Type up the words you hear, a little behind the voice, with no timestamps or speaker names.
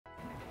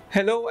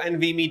Hello and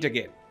we meet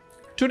again.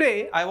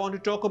 Today I want to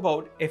talk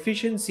about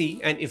efficiency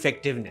and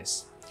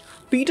effectiveness.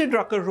 Peter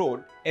Drucker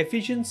wrote,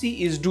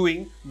 efficiency is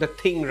doing the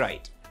thing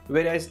right,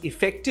 whereas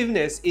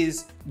effectiveness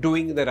is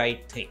doing the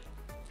right thing.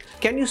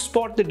 Can you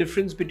spot the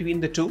difference between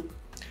the two?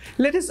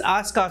 Let us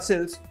ask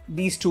ourselves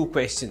these two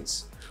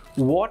questions.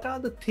 What are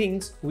the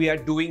things we are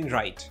doing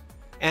right?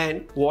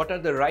 And what are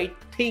the right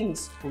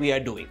things we are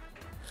doing?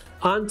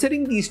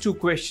 Answering these two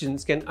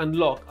questions can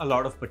unlock a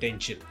lot of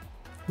potential.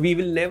 We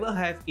will never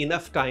have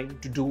enough time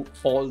to do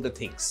all the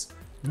things.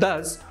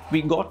 Thus,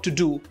 we got to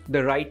do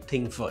the right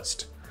thing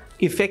first.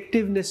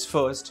 Effectiveness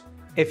first,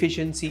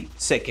 efficiency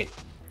second.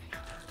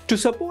 To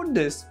support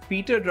this,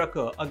 Peter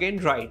Drucker again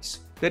writes,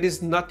 there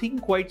is nothing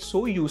quite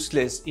so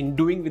useless in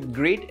doing with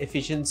great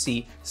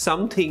efficiency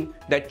something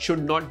that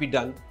should not be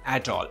done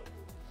at all.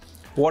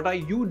 What are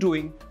you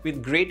doing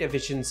with great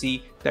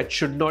efficiency that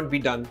should not be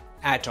done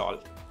at all?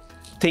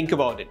 Think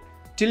about it.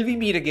 Till we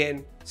meet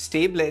again,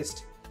 stay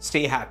blessed,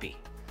 stay happy.